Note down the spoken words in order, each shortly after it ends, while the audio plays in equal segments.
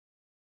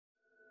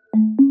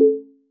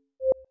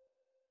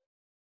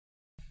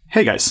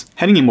Hey guys,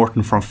 Henning and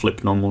Morten from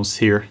FlippedNormals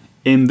here.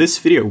 In this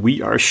video we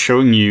are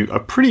showing you a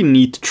pretty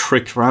neat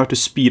trick for how to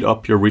speed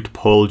up your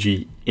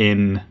retopology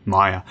in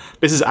Maya.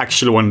 This is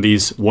actually one of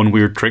these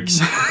weird tricks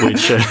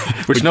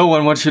which no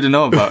one wants you to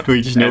know about.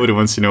 Which nobody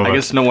wants to know about. I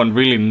guess no one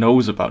really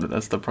knows about it,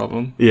 that's the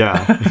problem.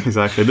 Yeah,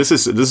 exactly. This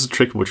is a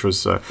trick which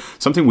was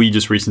something we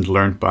just recently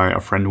learned by our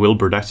friend Will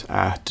Burdett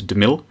at The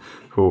Mill,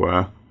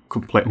 who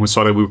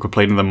saw that we were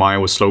complaining that Maya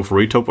was slow for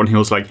Retopo, and he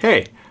was like,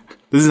 hey,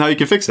 this is how you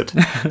can fix it.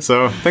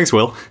 So thanks,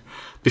 Will.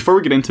 Before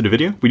we get into the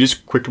video, we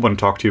just quickly want to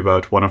talk to you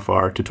about one of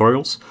our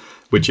tutorials,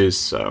 which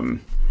is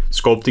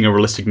sculpting a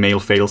realistic male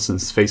face in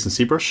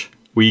ZBrush.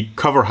 We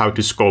cover how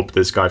to sculpt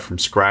this guy from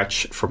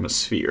scratch from a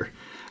sphere.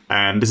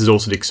 And this is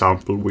also the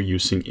example we're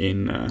using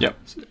in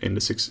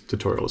the 6th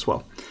tutorial as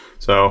well.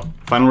 So,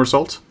 final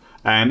result.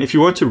 And if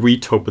you want to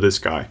retopo this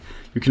guy,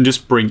 you can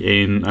just bring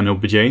in an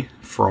OBJ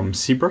from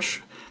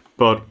ZBrush.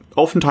 But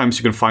oftentimes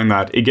you can find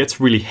that it gets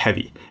really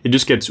heavy. It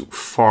just gets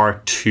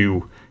far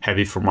too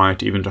heavy for Maya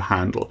to even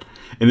handle.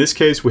 In this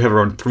case, we have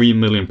around 3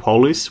 million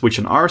polys, which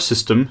in our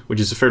system, which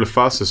is a fairly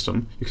fast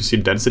system, you can see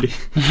the density.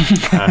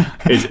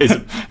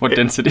 What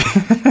density?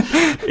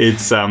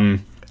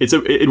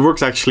 It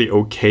works actually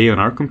okay on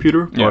our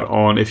computer,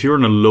 but if you're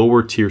in a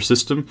lower tier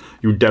system,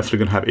 you're definitely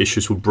gonna have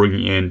issues with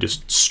bringing in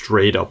just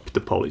straight up the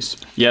polys.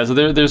 Yeah, so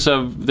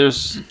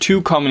there's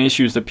two common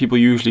issues that people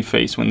usually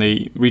face when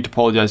they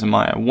retopologize in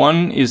Maya.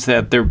 One is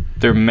that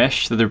their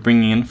mesh that they're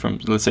bringing in from,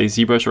 let's say,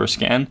 ZBrush or a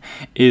scan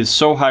is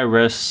so high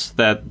res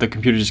that the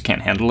computer just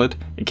can't handle it.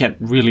 It can't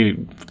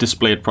really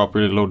display it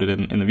properly loaded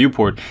in the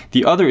viewport.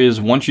 The other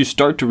is once you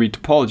start to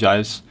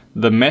retopologize,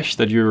 the mesh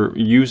that you're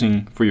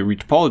using for your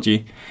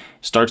retopology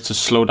starts to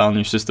slow down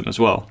your system as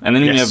well. And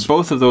then when you have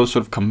both of those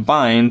sort of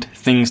combined,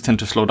 things tend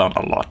to slow down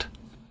a lot.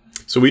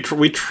 So we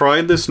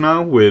tried this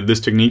now with this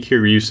technique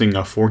here using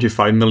a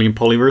 45 million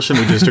poly version.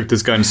 We just took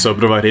this guy and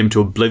subdivided him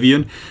to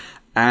oblivion,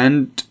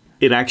 and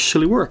it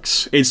actually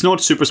works. It's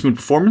not super smooth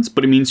performance,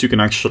 but it means you can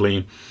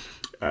actually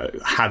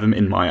have him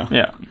in Maya.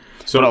 Yeah.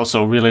 So, but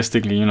also,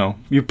 realistically, you know,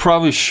 you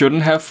probably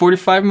shouldn't have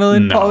 45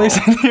 million polys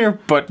in here,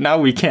 but now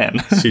we can.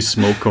 See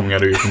smoke coming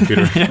out of your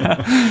computer.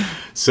 Yeah.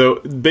 So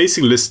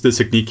basically, this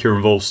technique here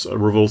revolves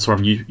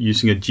around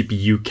using a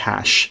GPU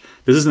cache.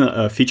 This is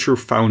a feature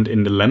found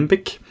in the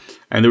Alembic,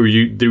 and they're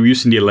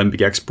using the Alembic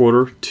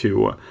exporter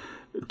to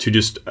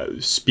just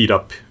speed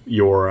up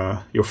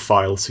your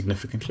file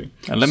significantly.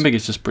 Alembic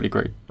is just pretty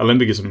great.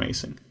 Alembic is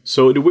amazing.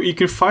 So you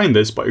can find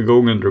this by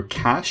going under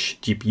cache,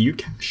 GPU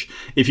cache.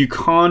 If you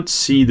can't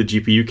see the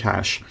GPU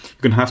cache,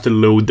 you're going to have to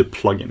load the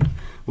plugin,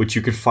 which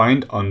you can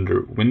find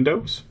under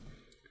Windows,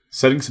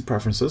 Settings and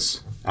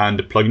Preferences, and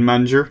the Plugin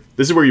Manager.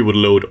 This is where you would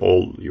load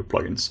all your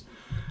plugins.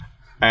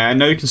 And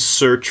now you can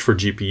search for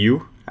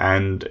GPU,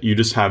 and you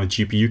just have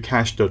GPU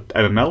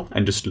cache.mml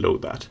and just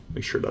load that.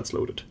 Make sure that's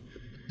loaded.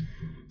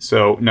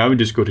 So now we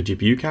just go to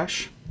GPU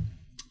cache,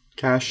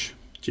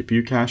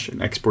 GPU cache,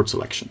 and export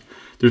selection.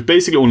 There's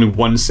basically only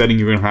one setting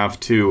you're gonna have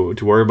to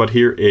worry about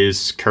here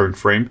is current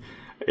frame.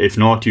 If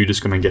not, you're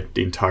just gonna get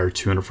the entire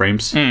 200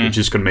 frames, which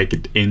is gonna make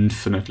it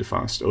infinitely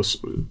fast,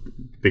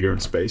 bigger in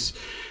space.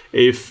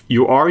 If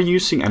you are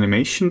using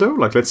animation though,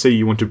 like let's say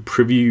you want to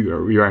preview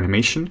your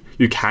animation,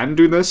 you can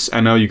do this,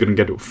 and now you're gonna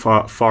get a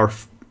far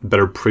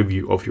better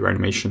preview of your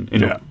animation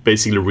in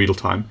basically real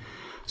time.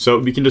 So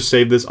we can just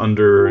save this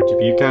under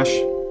GPU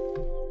cache.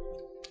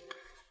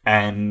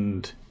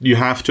 And you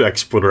have to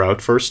export it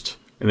out first,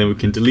 and then we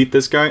can delete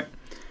this guy.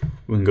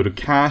 We can go to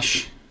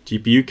cache,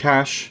 GPU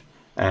cache,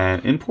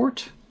 and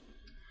import.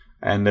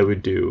 And then we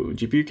do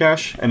GPU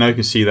cache, and now you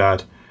can see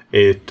that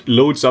it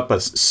loads up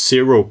as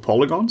 0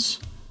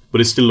 polygons,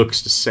 but it still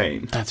looks the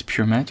same. That's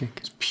pure magic.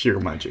 It's pure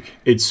magic.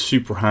 It's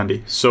super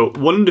handy. So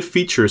one of the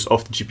features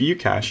of the GPU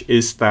cache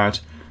is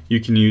that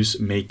you can use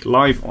make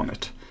live on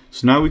it.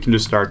 So now we can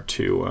just start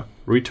to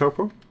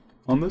retopo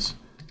on this.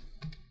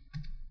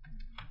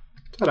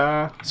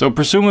 Ta-da! So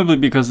presumably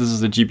because this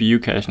is a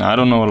GPU cache, now I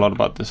don't know a lot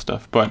about this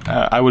stuff, but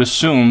I would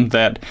assume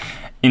that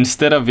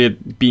instead of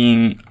it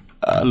being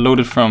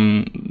loaded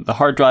from the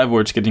hard drive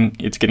where it's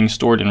getting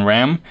stored in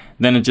RAM,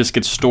 then it just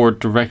gets stored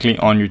directly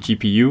on your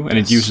GPU, and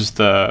it uses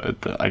the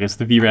I guess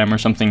the VRAM or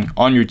something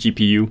on your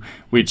GPU,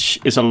 which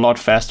is a lot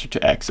faster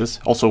to access.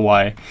 Also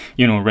why,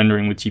 you know,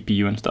 rendering with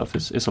GPU and stuff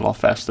is a lot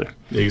faster.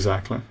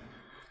 Exactly.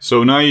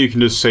 So now you can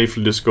just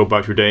safely just go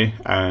about your day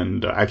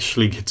and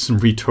actually get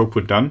some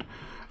retopo done.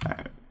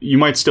 You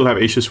might still have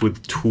issues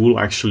with tool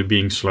actually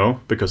being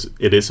slow, because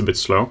it is a bit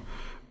slow,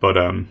 but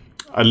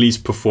at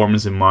least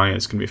performance in Maya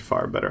is going to be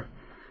far better.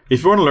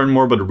 If you want to learn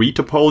more about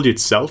retopology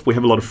itself, we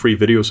have a lot of free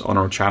videos on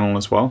our channel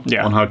as well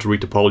on how to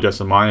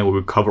retopologize in Maya, where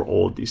we cover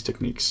all of these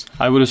techniques.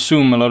 I would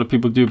assume a lot of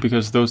people do,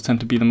 because those tend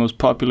to be the most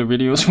popular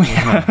videos we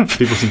have.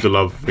 People seem to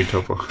love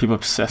Retopo. People are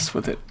obsessed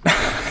with it.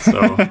 So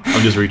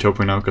I'm just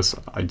retoping now because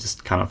I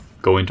just kind of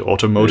go into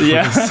auto mode for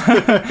this.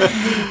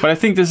 But I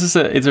think this is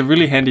it's a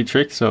really handy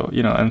trick. So,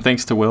 you know, and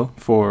thanks to Will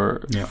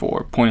for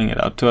pointing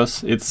it out to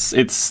us.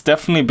 It's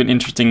definitely been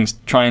interesting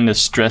trying to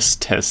stress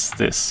test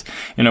this.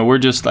 You know, we're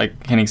just,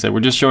 like Henning said, we're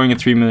just showing a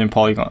 3 million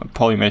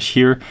poly mesh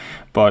here,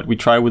 but we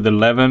try with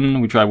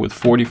 11, we try with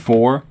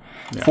 44.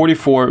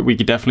 44, we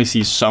could definitely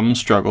see some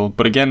struggle.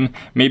 But again,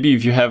 maybe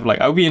if you have,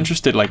 like, I would be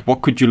interested, like,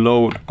 what could you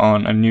load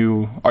on a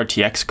new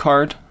RTX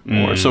card?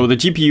 Or so the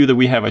GPU that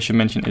we have, I should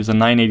mention, is a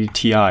 980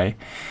 Ti.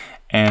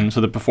 And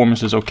so the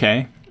performance is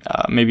okay.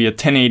 Maybe a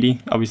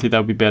 1080, obviously that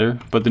would be better.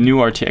 But the new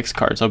RTX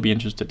cards, I'll be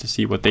interested to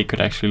see what they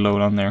could actually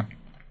load on there.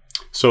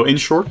 So in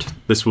short,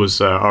 this was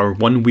our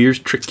one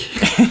weird trick.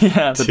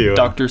 The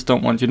doctors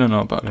don't want you to know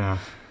about. Yeah.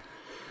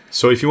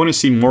 So if you want to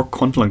see more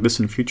content like this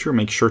in the future,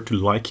 make sure to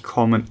like,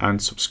 comment,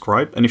 and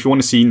subscribe. And if you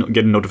want to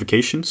get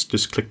notifications,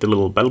 just click the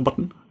little bell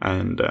button,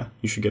 and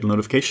you should get a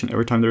notification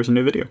every time there's a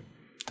new video.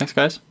 Thanks,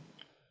 guys.